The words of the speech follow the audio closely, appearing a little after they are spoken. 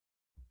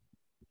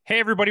Hey,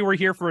 everybody, we're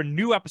here for a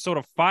new episode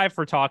of Five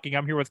for Talking.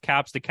 I'm here with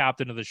Caps, the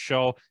captain of the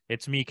show.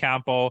 It's me,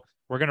 Campo.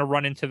 We're going to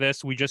run into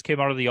this. We just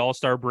came out of the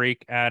All-Star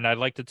break, and I'd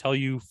like to tell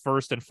you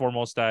first and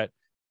foremost that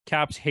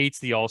Caps hates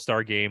the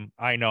All-Star game.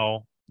 I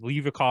know.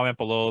 Leave a comment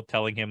below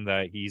telling him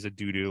that he's a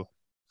doo-doo.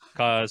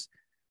 Because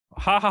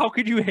how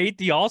could you hate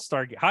the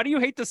All-Star game? How do you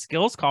hate the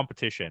skills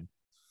competition?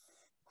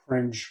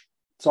 Cringe.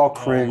 It's all Oh,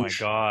 my cringe.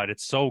 God.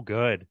 It's so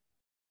good.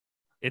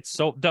 It's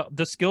so...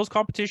 The skills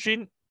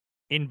competition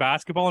in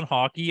basketball and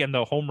hockey and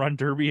the home run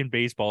derby in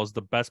baseball is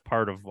the best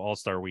part of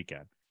All-Star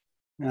weekend.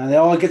 They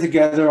all get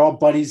together, all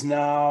buddies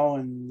now,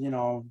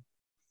 and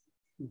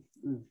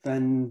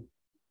then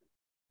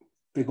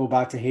they go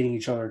back to hating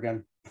each other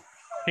again.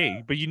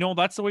 Hey, but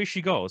that's the way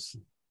she goes.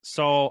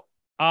 So,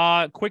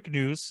 quick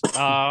news.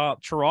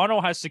 Toronto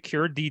has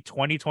secured the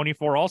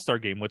 2024 All-Star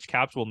game, which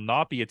Caps will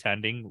not be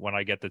attending when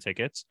I get the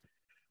tickets.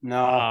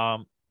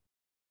 No.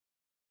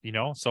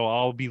 So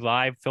I'll be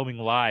filming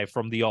live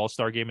from the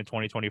All-Star game in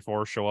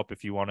 2024. Show up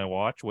if you want to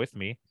watch with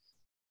me.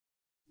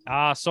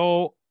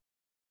 So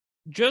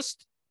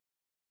just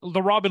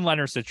the Robin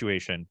Lehner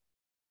situation.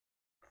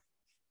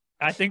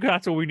 I think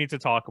that's what we need to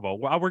talk about.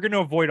 We're going to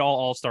avoid all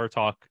All-Star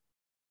talk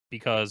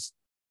because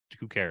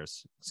who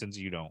cares since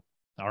you don't.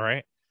 All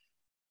right.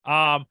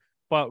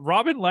 But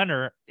Robin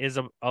Lehner is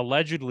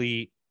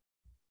allegedly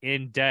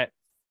in debt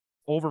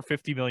over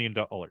 $50 million.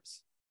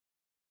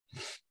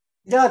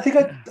 Yeah, I think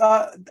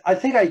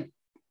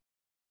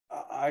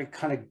I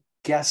kind of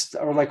guessed,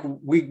 or like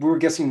we were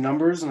guessing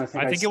numbers, and I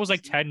think it was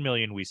like 10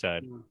 million. We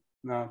said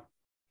no.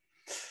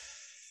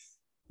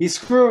 He's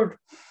screwed.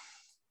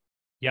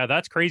 Yeah,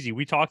 that's crazy.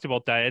 We talked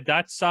about that.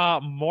 That's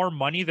more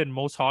money than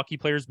most hockey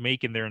players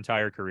make in their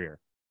entire career.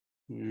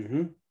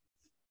 Mm-hmm.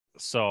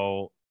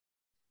 So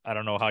I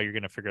don't know how you're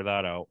going to figure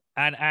that out.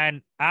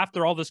 And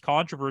after all this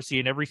controversy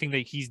and everything that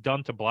he's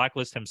done to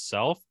blacklist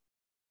himself,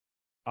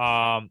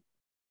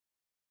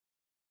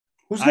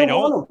 Who's gonna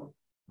want him?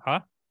 Huh?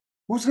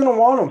 Who's gonna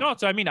want him? No,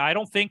 so I mean, I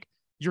don't think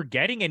you're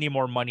getting any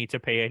more money to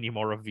pay any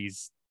more of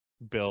these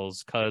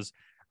bills because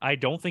I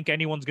don't think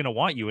anyone's gonna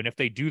want you. And if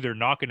they do, they're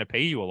not gonna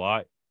pay you a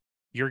lot.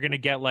 You're gonna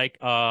get like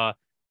a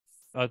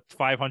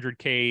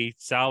 $500K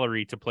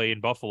salary to play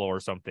in Buffalo or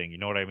something. You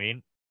know what I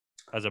mean?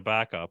 As a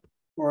backup.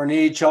 Or an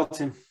AHL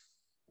team.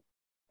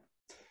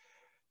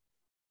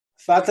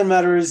 Fact of the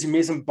matter is, he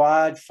made some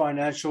bad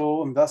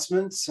financial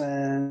investments,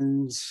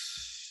 and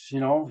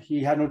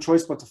he had no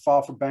choice but to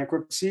file for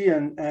bankruptcy.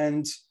 And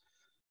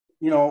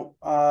there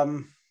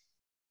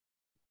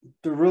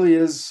really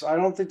is. I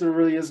don't think there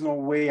really is no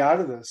way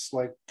out of this.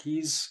 Like,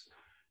 he's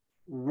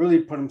really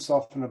put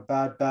himself in a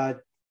bad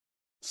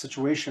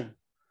situation.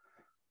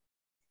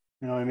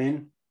 You know what I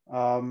mean?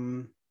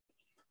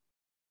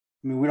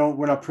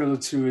 We're not privy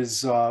to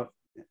his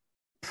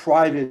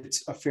private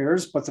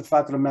affairs, but the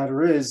fact of the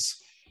matter is,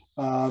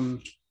 a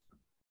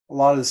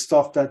lot of the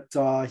stuff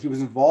that he was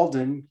involved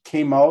in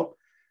came out,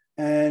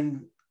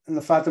 and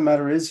the fact of the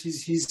matter is,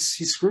 he's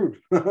screwed.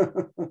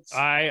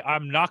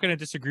 I'm not going to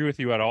disagree with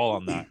you at all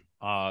on that.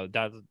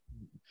 That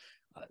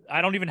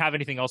I don't even have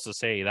anything else to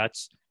say.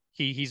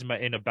 He's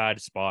in a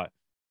bad spot,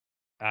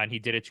 and he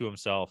did it to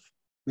himself.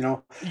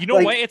 What?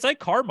 It's like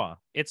karma.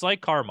 It's like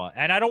karma.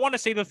 And I don't want to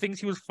say the things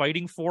he was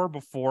fighting for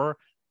before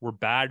were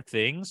bad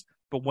things,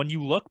 but when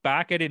you look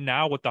back at it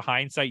now with the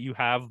hindsight you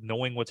have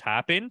knowing what's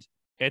happened,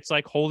 it's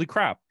like, holy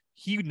crap.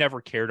 He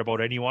never cared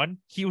about anyone.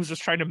 He was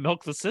just trying to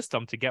milk the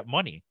system to get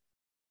money.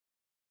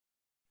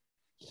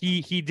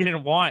 He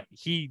didn't want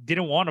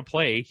to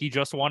play. He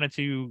just wanted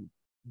to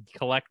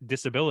collect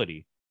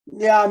disability.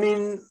 Yeah, I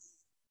mean,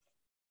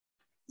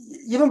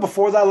 even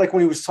before that, like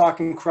when he was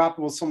talking crap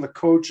with some of the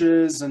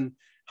coaches and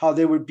how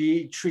they would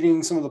be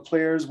treating some of the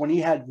players when he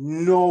had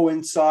no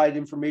inside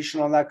information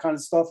on that kind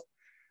of stuff,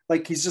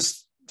 like he's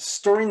just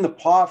stirring the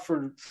pot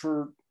for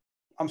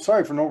I'm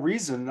sorry, for no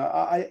reason.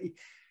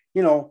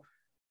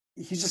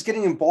 He's just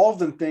getting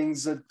involved in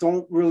things that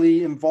don't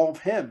really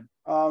involve him.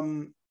 I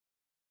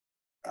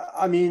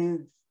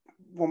mean,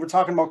 when we're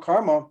talking about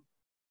karma,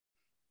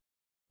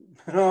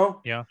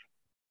 yeah,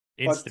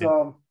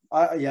 instant.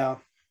 But yeah,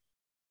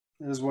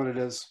 it is what it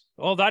is.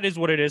 Well, that is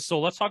what it is. So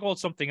let's talk about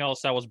something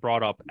else that was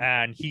brought up,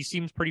 and he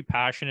seems pretty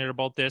passionate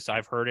about this.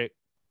 I've heard it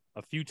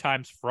a few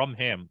times from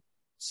him.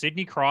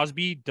 Sidney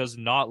Crosby does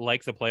not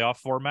like the playoff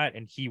format,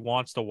 and he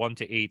wants the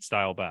 1-8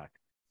 style back.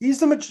 He's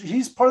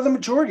part of the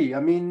majority.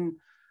 I mean,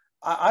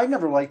 I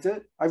never liked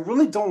it. I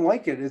really don't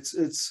like it.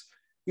 It's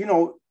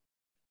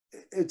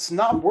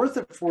not worth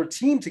it for a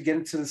team to get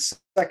into the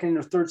second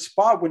or third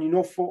spot when you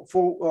know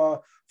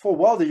full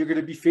well that you're going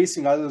to be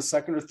facing either the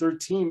second or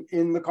third team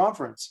in the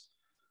conference.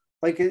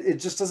 Like, it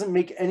just doesn't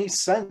make any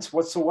sense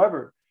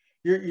whatsoever.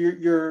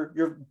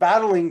 You're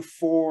battling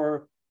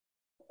for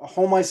a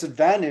home ice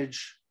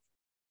advantage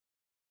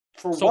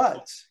for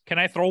what? Can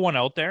I throw one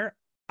out there?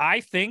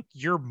 I think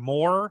you're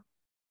more.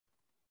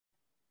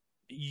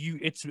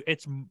 It's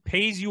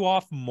pays you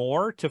off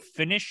more to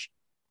finish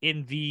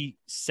in the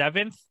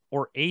 7th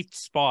or 8th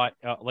spot,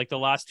 like the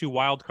last two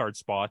wild card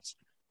spots,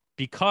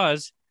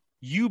 because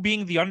you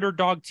being the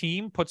underdog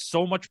team puts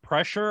so much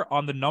pressure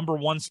on the number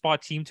one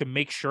spot team to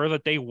make sure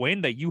that they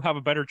win, that you have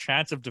a better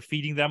chance of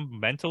defeating them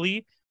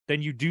mentally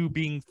than you do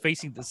being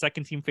facing the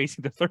second team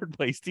facing the third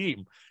place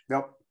team.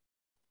 Yep.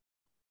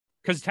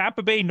 Because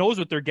Tampa Bay knows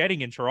what they're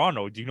getting in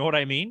Toronto. Do you know what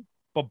I mean?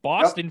 But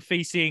Boston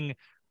facing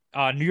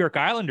New York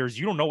Islanders,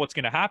 you don't know what's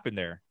going to happen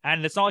there.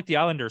 And it's not like the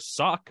Islanders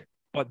suck,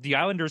 but the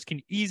Islanders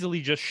can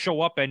easily just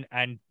show up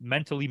and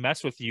mentally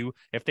mess with you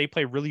if they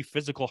play really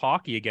physical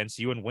hockey against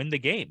you and win the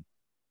game,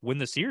 win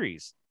the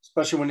series.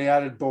 Especially when they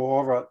added Bo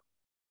Horvat.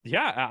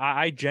 Yeah,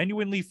 I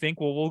genuinely think,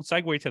 well, we'll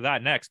segue to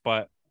that next,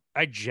 but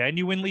I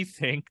genuinely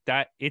think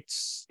that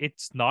it's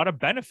not a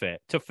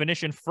benefit to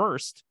finish in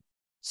first,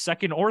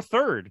 second, or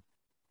third.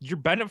 Your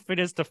benefit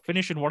is to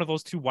finish in one of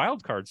those two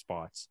wild card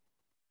spots.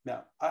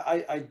 Yeah,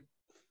 I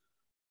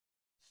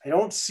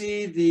don't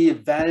see the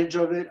advantage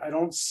of it. I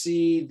don't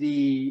see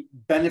the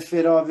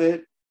benefit of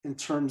it in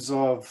terms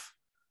of,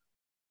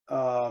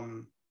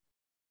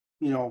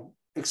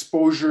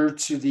 exposure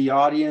to the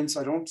audience.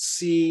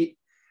 It's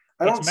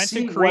meant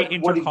to create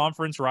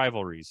interconference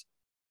rivalries.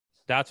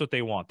 That's what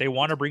they want. They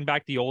want to bring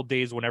back the old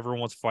days when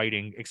everyone was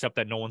fighting, except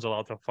that no one's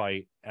allowed to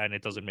fight, and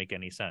it doesn't make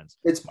any sense.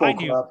 It's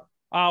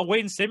bullcrap.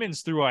 Wayne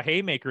Simmons threw a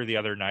haymaker the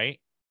other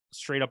night,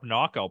 straight up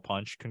knockout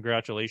punch.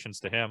 Congratulations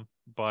to him.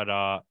 But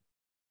I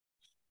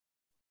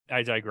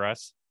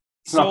digress.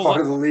 It's not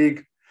part of the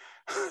league.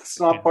 It's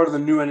not part of the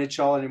new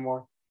NHL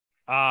anymore.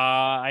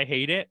 I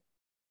hate it.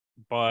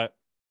 But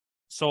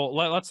so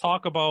let's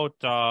talk about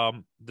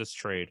this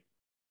trade.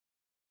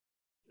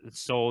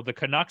 So the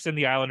Canucks and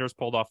the Islanders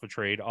pulled off a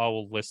trade. I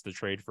will list the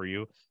trade for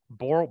you.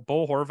 Bo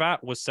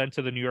Horvat was sent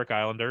to the New York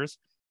Islanders.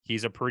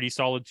 He's a pretty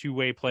solid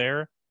two-way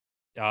player,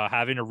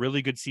 having a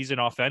really good season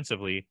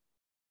offensively.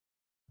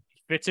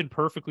 Fits in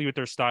perfectly with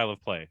their style of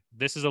play.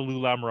 This is a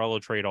Lou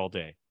Lamoriello trade all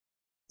day.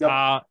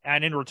 Yep.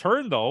 And in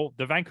return, though,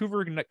 the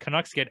Vancouver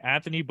Canucks get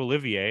Anthony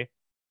Beauvillier.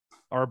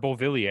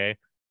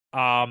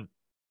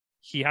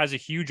 He has a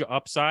huge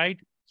upside.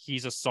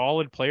 He's a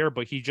solid player,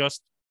 but he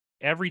just,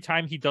 every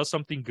time he does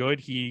something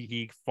good,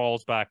 he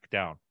falls back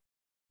down.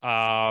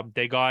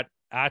 They got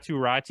Atu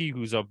Ratti,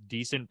 who's a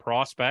decent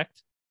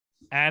prospect,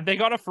 and they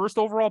got a first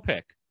overall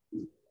pick.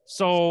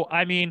 So,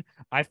 I mean,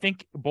 I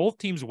think both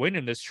teams win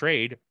in this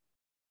trade.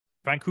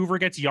 Vancouver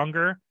gets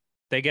younger.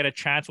 They get a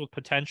chance with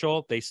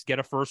potential. They get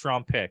a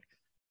first-round pick.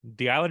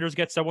 The Islanders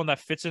get someone that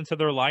fits into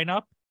their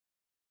lineup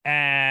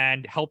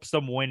and helps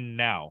them win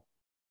now.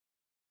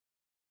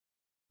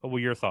 What were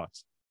your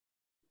thoughts?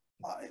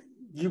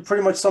 You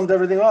pretty much summed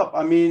everything up.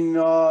 I mean,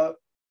 I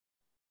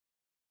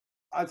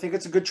think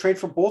it's a good trade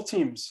for both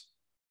teams.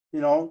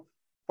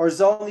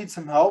 Barzal needs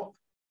some help.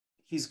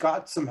 He's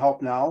got some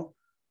help now.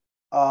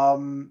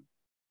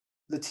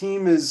 The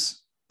team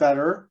is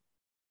better.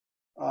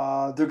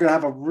 They're going to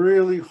have a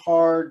really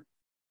hard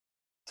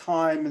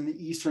time in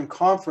the Eastern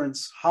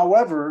Conference.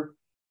 However,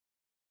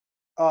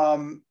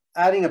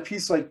 adding a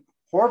piece like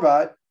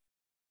Horvat,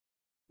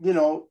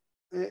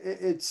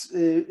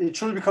 it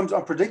truly becomes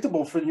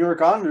unpredictable for the New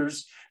York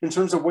Islanders in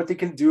terms of what they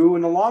can do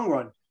in the long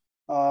run.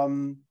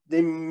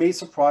 They may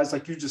surprise,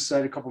 like you just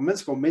said a couple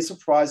minutes ago, may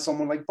surprise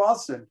someone like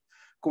Boston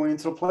going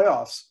into the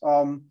playoffs.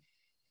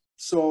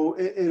 So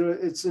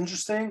it's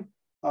interesting.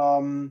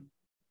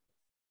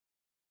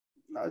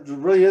 There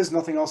really is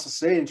nothing else to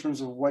say in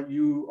terms of what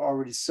you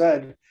already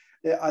said.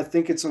 I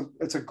think it's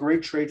a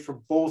great trade for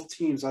both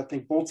teams. I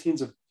think both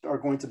teams are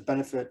going to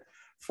benefit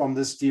from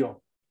this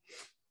deal.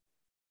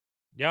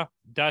 Yeah,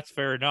 that's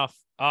fair enough.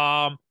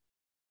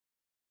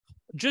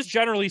 Just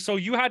generally, so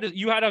you had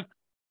a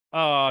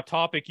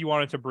topic you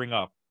wanted to bring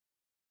up.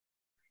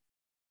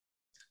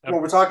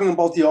 Well, we're talking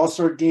about the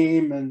All-Star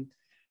game, and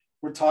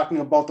we're talking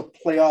about the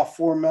playoff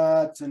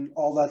format and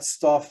all that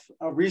stuff.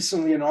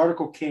 Recently, an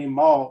article came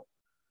out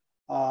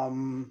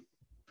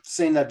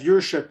saying that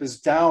viewership is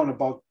down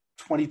about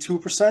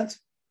 22%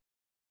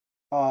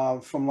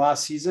 from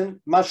last season. I'm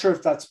not sure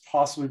if that's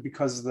possibly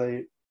because of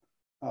the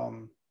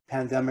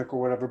pandemic or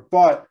whatever,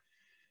 but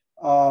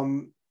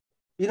I'm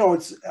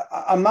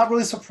not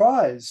really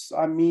surprised.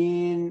 I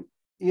mean,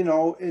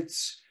 they're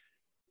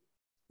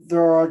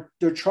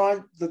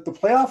trying the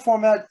playoff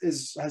format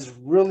has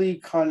really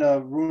kind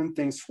of ruined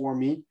things for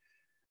me.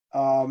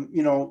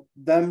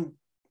 Them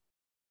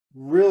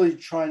really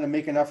trying to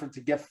make an effort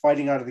to get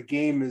fighting out of the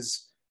game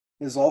is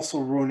also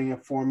ruining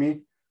it for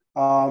me.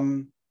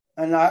 And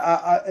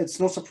I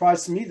it's no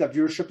surprise to me that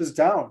viewership is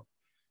down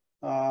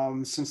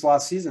since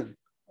last season.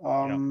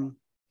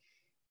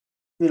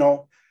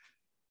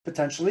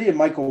 Potentially it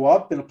might go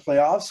up in the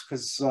playoffs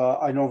because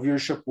I know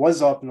viewership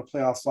was up in the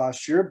playoffs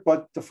last year.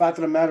 But the fact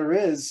of the matter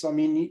is, I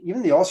mean,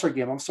 even the All-Star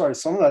game, I'm sorry,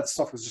 some of that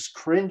stuff was just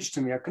cringe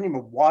to me. I couldn't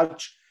even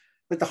watch.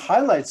 Like the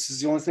highlights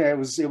is the only thing I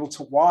was able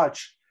to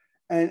watch.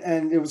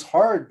 And it was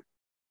hard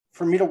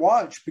for me to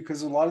watch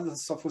because a lot of the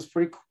stuff was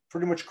pretty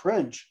much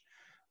cringe.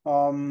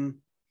 Would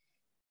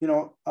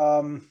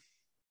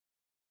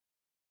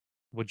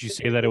you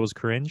say that it was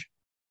cringe?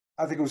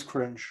 I think it was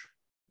cringe.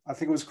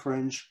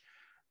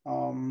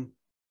 I'm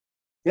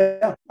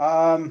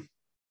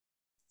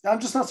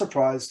just not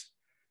surprised.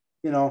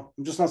 I'm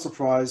just not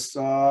surprised.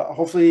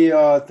 Hopefully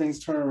things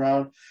turn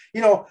around.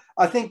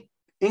 I think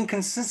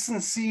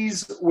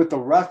inconsistencies with the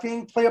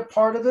reffing play a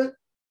part of it.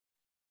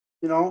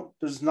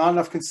 There's not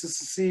enough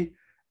consistency.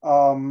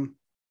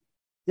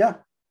 Yeah.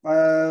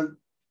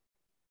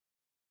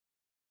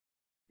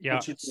 Yeah.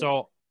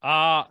 So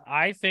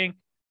I think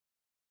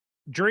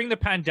during the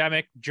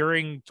pandemic,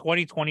 during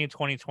 2020 and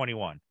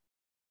 2021,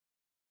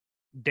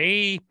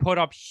 they put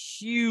up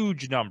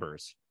huge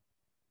numbers.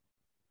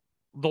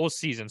 Those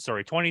seasons,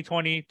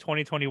 2020,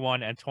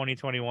 2021, and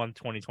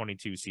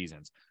 2021-2022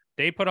 seasons.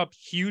 They put up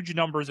huge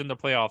numbers in the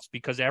playoffs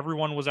because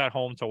everyone was at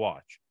home to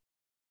watch.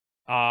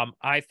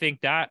 I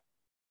think that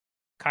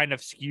kind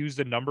of skews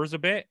the numbers a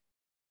bit.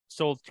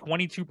 So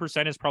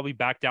 22% is probably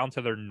back down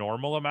to their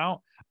normal amount.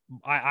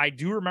 I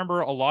do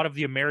remember a lot of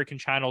the American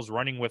channels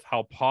running with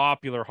how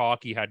popular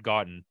hockey had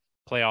gotten,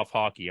 playoff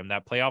hockey, and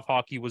that playoff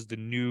hockey was the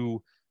new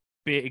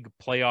big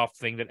playoff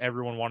thing that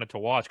everyone wanted to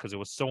watch because it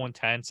was so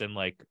intense and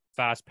like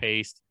fast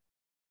paced.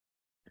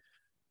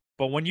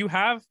 But when you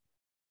have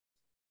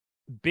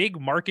big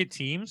market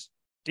teams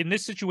in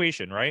this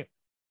situation, right?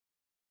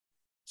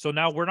 So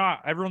now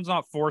everyone's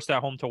not forced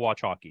at home to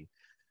watch hockey.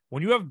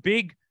 When you have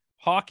big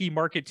hockey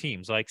market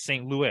teams like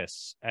St.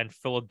 Louis and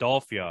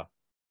Philadelphia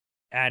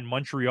and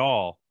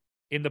Montreal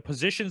in the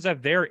positions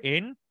that they're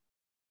in,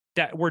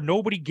 that where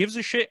nobody gives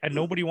a shit and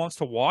nobody wants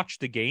to watch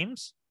the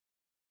games,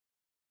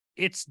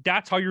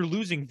 that's how you're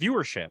losing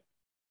viewership.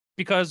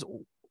 Because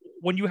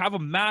when you have a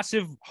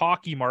massive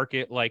hockey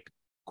market like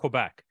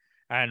Quebec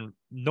and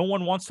no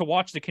one wants to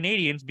watch the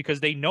Canadians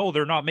because they know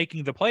they're not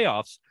making the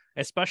playoffs,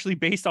 especially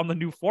based on the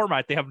new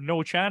format, they have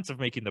no chance of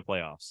making the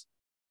playoffs.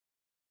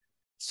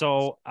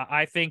 So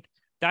I think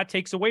that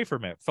takes away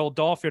from it.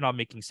 Philadelphia not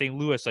making, St.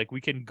 Louis, like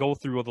we can go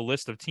through the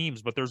list of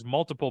teams, but there's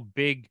multiple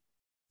big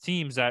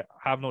teams that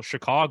have no.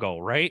 Chicago,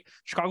 right?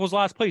 Chicago's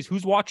last place.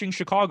 Who's watching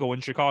Chicago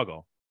in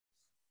Chicago?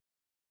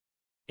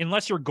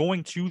 Unless you're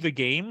going to the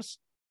games,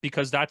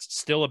 because that's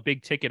still a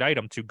big ticket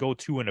item to go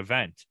to an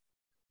event.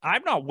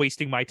 I'm not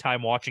wasting my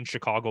time watching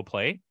Chicago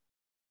play.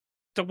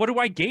 So what do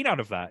I gain out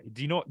of that?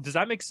 Does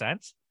that make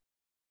sense?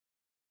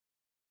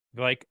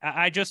 Like,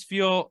 I just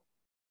feel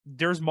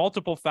there's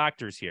multiple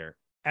factors here.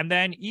 And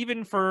then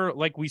even for,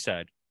 like we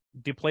said,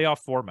 the playoff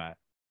format.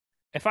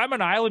 If I'm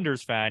an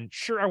Islanders fan,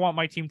 sure, I want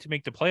my team to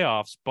make the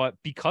playoffs, but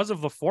because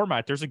of the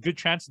format, there's a good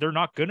chance they're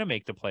not going to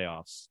make the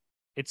playoffs.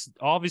 It's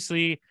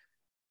obviously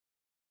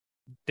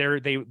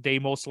they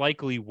most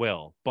likely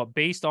will, but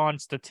based on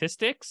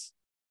statistics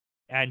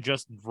and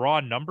just raw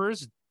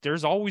numbers,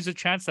 there's always a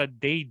chance that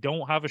they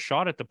don't have a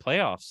shot at the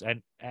playoffs,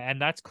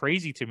 and that's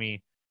crazy to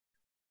me.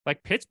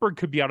 Like Pittsburgh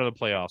could be out of the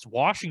playoffs,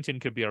 Washington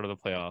could be out of the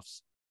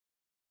playoffs.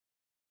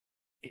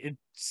 It's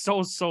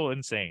so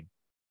insane.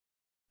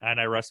 And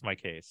I rest my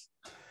case.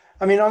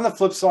 I mean, on the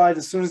flip side,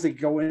 as soon as they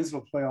go into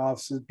the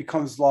playoffs, it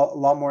becomes a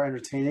lot more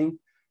entertaining.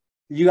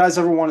 You guys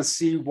ever want to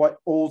see what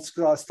old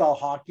style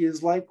hockey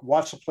is like?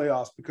 Watch the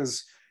playoffs,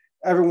 because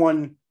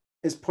everyone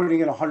is putting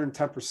in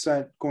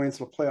 110% going into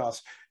the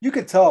playoffs. You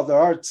could tell there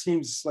are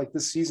teams like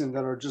this season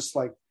that are just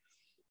like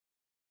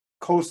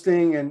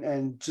coasting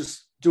and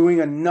just doing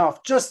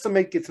enough just to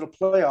make it to the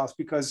playoffs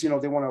because, they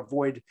want to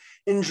avoid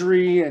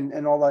injury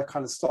and all that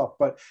kind of stuff.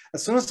 But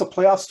as soon as the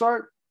playoffs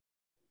start,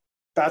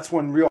 that's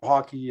when real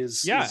hockey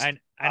is. Yeah, is and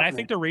I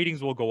think the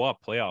ratings will go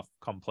up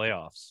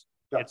playoffs.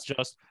 Yeah. It's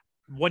just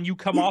when you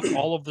come off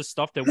all of the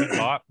stuff that we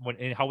got,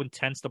 and how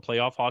intense the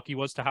playoff hockey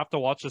was, to have to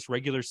watch this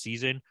regular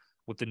season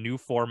with the new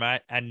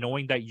format and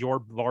knowing that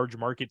your large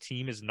market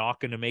team is not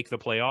going to make the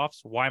playoffs,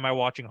 why am I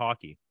watching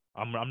hockey?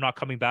 I'm not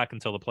coming back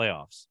until the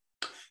playoffs.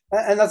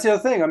 And that's the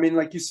other thing. I mean,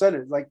 like you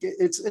said,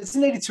 it's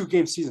an 82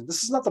 game season.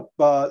 This is not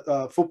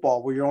the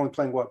football where you're only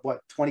playing what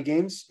 20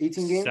 games,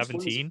 18 games,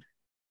 17,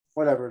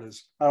 whatever it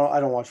is. I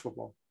don't watch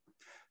football,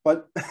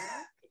 but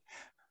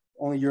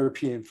only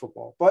European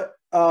football. But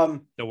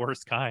the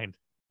worst kind.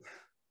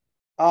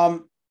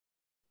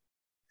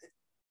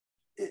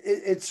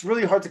 It's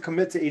really hard to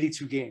commit to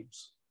 82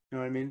 games. You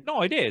know what I mean?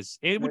 No, it is.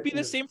 It would be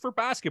the same for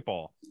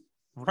basketball.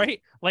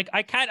 Right? Like,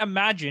 I can't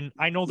imagine,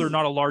 I know they're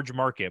not a large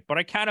market, but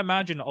I can't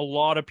imagine a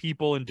lot of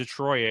people in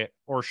Detroit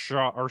or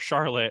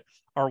Charlotte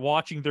are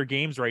watching their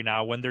games right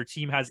now when their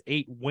team has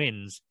 8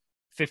 wins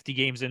 50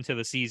 games into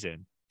the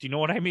season. Do you know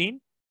what I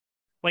mean?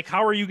 Like,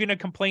 how are you going to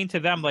complain to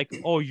them? Like,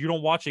 oh, you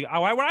don't watch it. I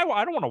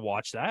don't want to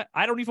watch that.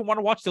 I don't even want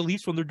to watch the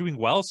Leafs when they're doing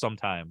well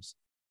sometimes.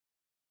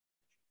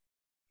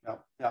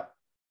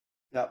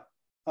 Yeah.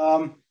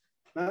 I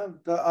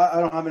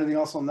don't have anything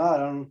else on that. I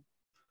don't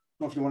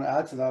know if you want to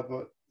add to that,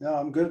 but yeah,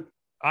 I'm good.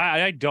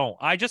 I don't.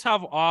 I just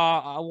have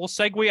we'll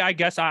segue, I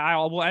guess.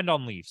 We'll end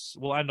on Leafs.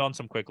 We'll end on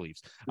some quick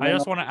Leafs. I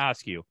just want to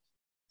ask you.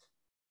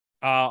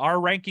 Our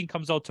ranking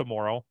comes out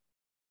tomorrow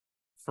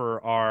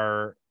for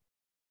our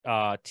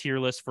tier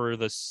list for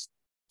the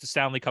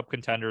Stanley Cup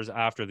contenders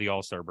after the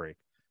All-Star break.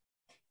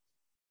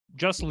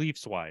 Just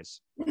Leafs wise.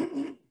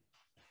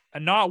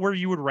 And not where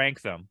you would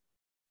rank them.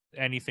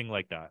 Anything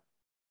like that.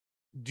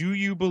 Do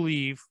you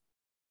believe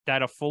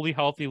that a fully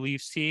healthy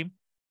Leafs team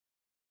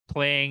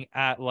playing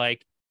at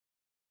like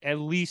at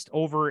least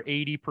over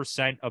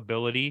 80%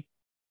 ability,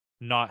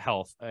 not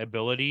health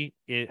ability,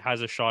 it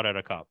has a shot at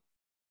a cup.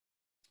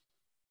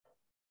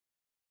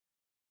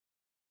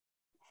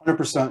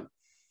 100%.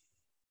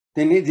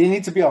 They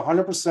need to be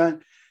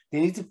 100%. They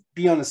need to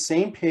be on the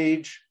same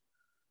page.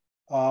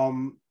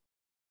 You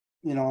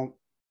know,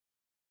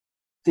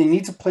 they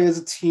need to play as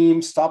a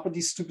team. Stop with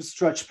these stupid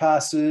stretch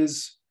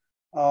passes,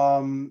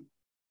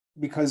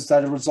 because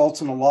that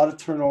results in a lot of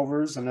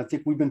turnovers. And I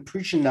think we've been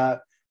preaching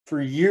that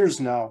for years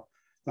now.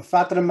 The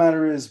fact of the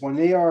matter is, when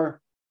they are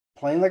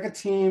playing like a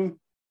team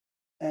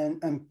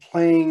and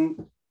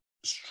playing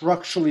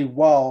structurally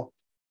well,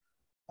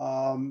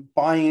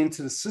 buying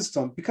into the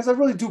system, because I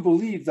really do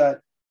believe that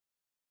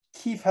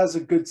Keefe has a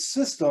good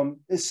system.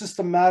 It's just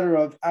a matter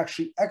of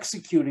actually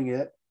executing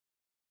it.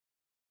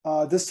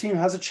 This team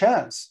has a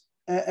chance,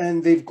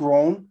 and they've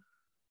grown.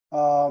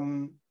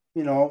 You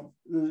know,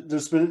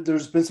 there's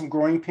been some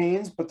growing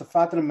pains, but the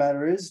fact of the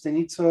matter is, they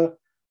need to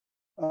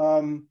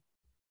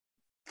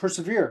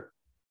persevere.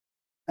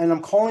 And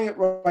I'm calling it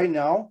right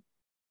now.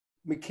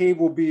 McCabe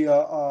will be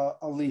a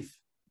Leaf.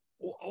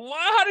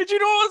 How did you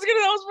know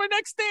that was my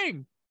next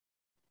thing?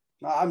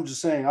 I'm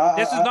just saying.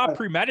 This is not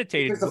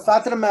premeditated. Because the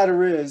fact of the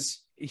matter is,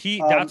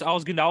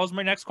 that was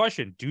my next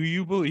question. Do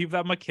you believe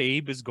that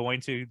McCabe is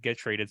going to get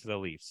traded to the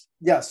Leafs?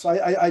 Yes,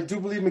 I do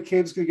believe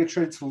McCabe's going to get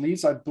traded to the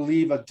Leafs. I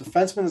believe a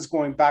defenseman is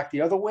going back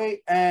the other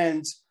way,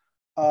 and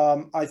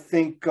I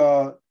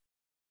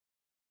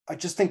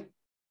just think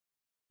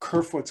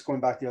Kerfoot's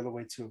going back the other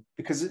way too,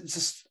 because it's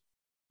just,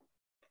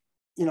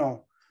 you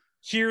know.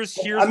 Here's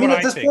I mean,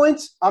 at this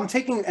point, I'm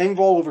taking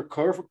Engvall over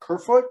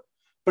Kerfoot,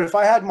 but if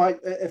I had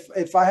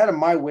if I had it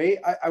my way,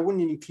 I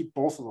wouldn't even keep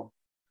both of them.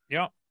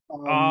 Yeah.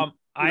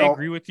 I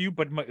agree with you,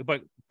 but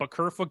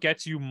Kerfoot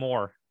gets you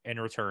more in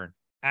return,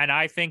 and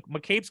I think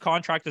McCabe's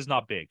contract is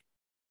not big,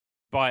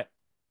 but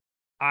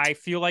I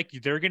feel like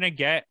they're gonna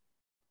get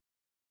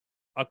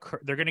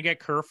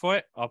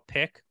Kerfoot, a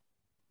pick,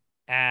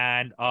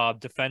 and a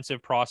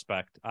defensive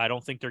prospect. I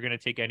don't think they're gonna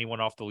take anyone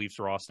off the Leafs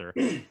roster.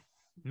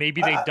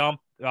 Maybe they dump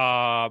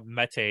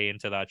Mete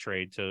into that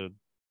trade to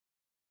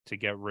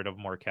get rid of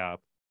more cap.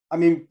 I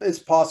mean, it's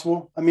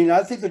possible. I mean,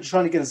 I think they're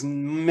trying to get as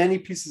many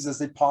pieces as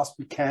they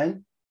possibly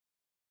can.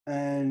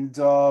 And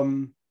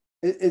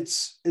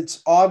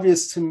it's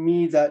obvious to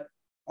me that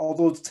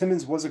although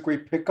Timmins was a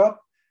great pickup,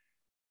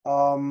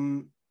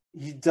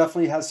 he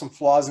definitely has some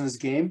flaws in his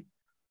game.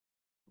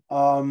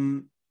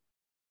 When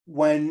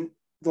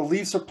the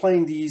Leafs are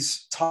playing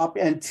these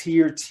top-end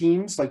tier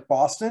teams like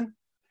Boston,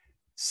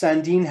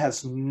 Sandin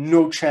has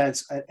no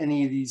chance at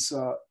any of these.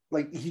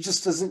 He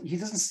just doesn't. He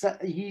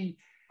doesn't.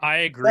 I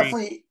agree.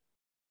 Definitely,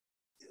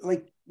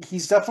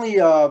 he's definitely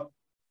part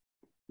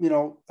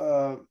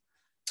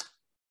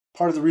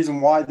of the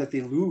reason why that they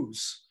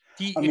lose.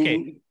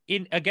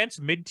 In against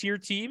mid-tier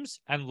teams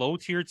and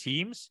low-tier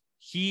teams,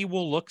 he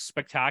will look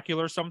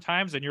spectacular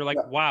sometimes, and you're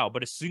like, wow.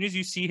 But as soon as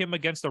you see him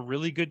against a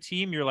really good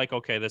team, you're like,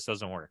 okay, this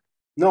doesn't work.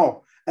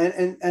 No,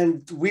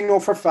 and we know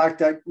for a fact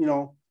that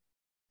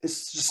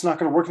it's just not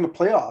going to work in the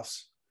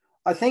playoffs.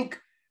 I think,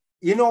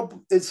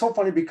 it's so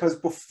funny because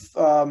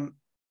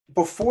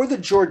before the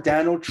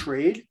Giordano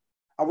trade,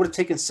 I would have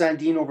taken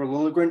Sandin over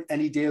Liljegren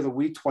any day of the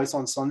week, twice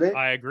on Sunday.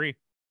 I agree.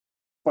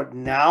 But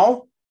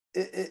now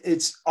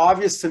it's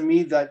obvious to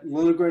me that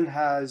Liljegren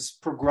has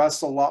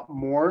progressed a lot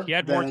more. He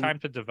had more time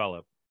to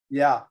develop.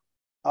 Yeah.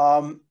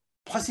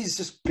 Plus, he's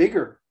just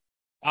bigger.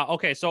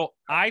 Okay, so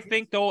I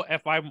think, though,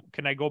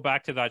 can I go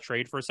back to that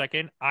trade for a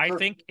second? I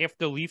think if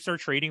the Leafs are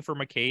trading for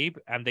McCabe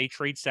and they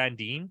trade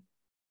Sandin,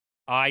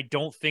 I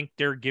don't think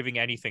they're giving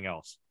anything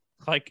else.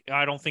 Like,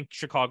 I don't think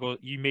Chicago,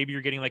 maybe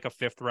you're getting like a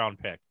 5th round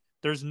pick.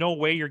 There's no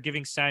way you're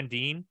giving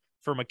Sandin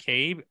for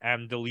McCabe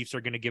and the Leafs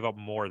are going to give up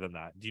more than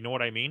that. Do you know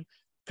what I mean?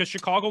 Because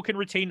Chicago can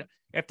retain,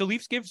 if the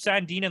Leafs give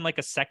Sandin in like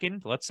a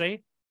 2nd, let's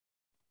say,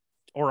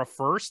 or a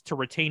 1st to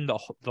retain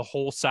the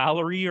whole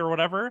salary or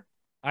whatever,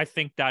 I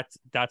think that's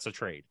a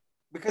trade.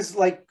 Because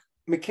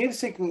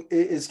McCabe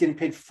is getting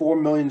paid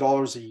 $4 million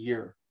a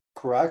year,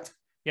 correct?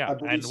 Yeah,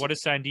 and what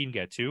does Sandin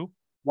get?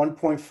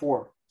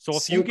 1.4. So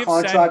if Same you give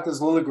contract as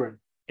Liljegren.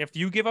 If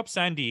you give up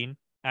Sandin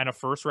and a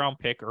 1st round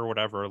pick or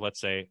whatever,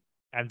 let's say,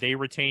 and they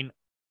retain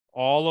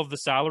all of the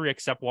salary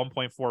except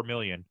 1.4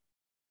 million,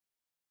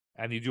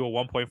 and you do a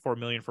 1.4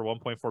 million for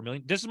 1.4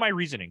 million, this is my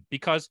reasoning,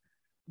 because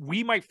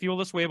we might feel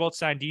this way about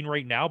Sandin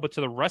right now, but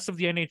to the rest of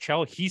the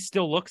NHL, he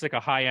still looks like a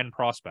high-end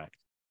prospect.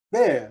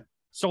 Yeah.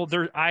 So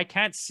I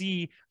can't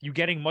see you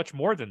getting much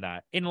more than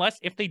that, unless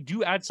if they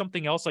do add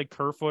something else like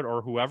Kerfoot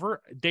or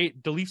whoever, the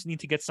Leafs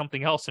need to get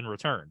something else in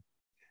return,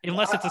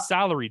 unless it's a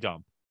salary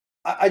dump.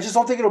 I just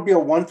don't think it'll be a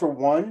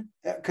 1-for-1,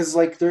 because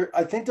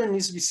I think there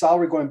needs to be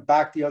salary going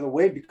back the other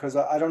way, because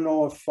I don't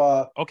know if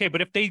okay,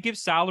 but if they give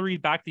salary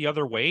back the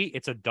other way,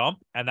 it's a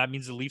dump, and that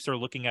means the Leafs are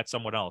looking at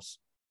someone else.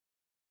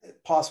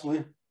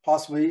 Possibly,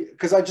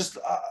 because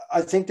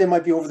I think they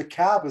might be over the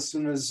cap as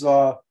soon as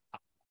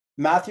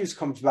Matthews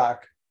comes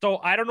back. So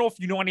I don't know if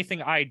you know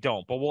anything I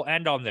don't, but we'll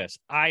end on this.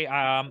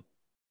 I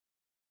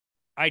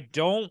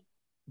don't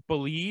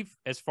believe,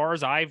 as far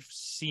as I've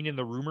seen in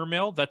the rumor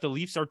mill, that the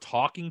Leafs are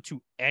talking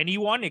to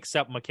anyone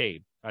except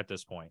McCabe at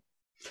this point.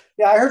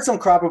 Yeah, I heard some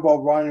crap about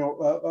Ryan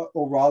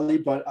O'Reilly,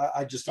 but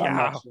I'm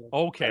not sure.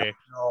 Okay.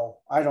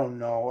 I don't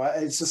know.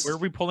 It's just, where are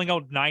we pulling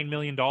out $9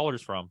 million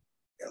from?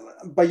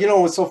 But you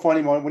know what's so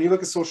funny, man? When you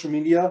look at social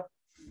media,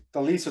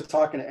 the Leafs are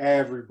talking to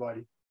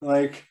everybody.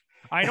 Like,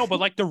 I know, but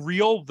like the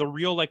real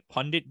like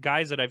pundit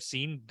guys that I've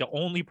seen, the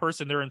only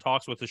person they're in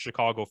talks with is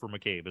Chicago for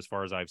McCabe, as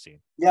far as I've seen.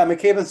 yeah,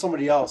 McCabe and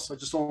somebody else. I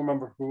just don't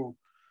remember who,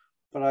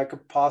 but I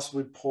could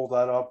possibly pull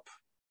that up.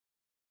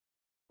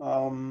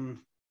 I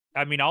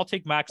mean, I'll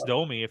take Max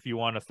Domi if you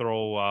want to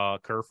throw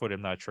Kerfoot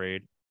in that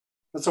trade.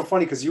 That's so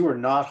funny because you were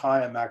not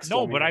high on Max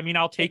Domi. No, but I mean,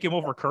 I'll take him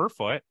over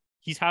Kerfoot.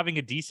 He's having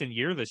a decent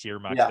year this year,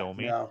 Max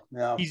Domi.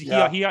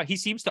 He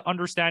seems to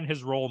understand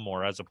his role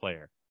more as a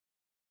player.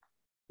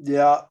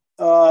 Yeah.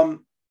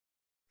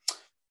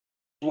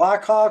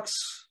 Blackhawks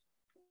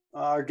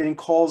are getting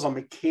calls on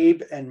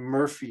McCabe and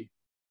Murphy.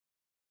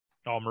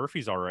 Oh,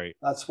 Murphy's all right.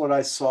 That's what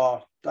I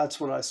saw.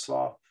 It'll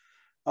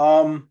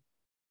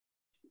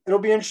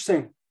be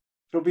interesting.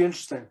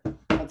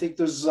 I think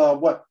there's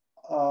a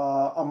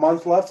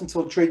month left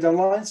until trade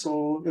deadline,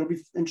 so it'll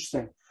be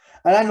interesting.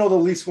 And I know the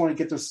Leafs want to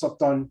get their stuff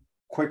done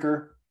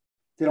quicker.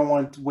 They don't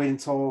want to wait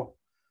until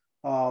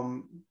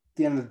the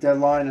end of the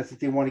deadline. I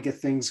think they want to get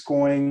things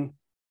going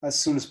as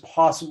soon as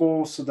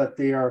possible so that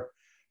they are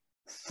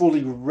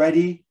fully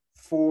ready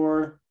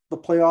for the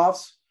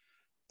playoffs.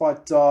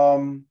 But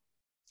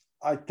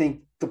I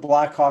think the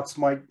Blackhawks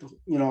might,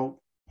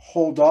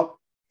 hold up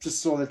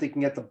just so that they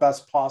can get the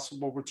best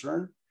possible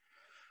return.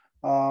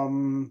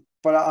 But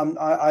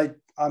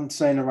I'm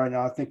saying it right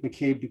now. I think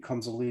McCabe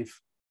becomes a Leaf.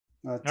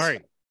 All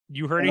right.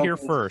 You heard it here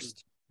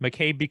first.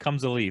 McCabe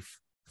becomes a Leaf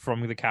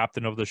from the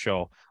captain of the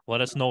show. Let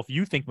us know if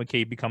you think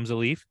McCabe becomes a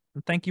Leaf.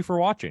 And thank you for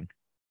watching.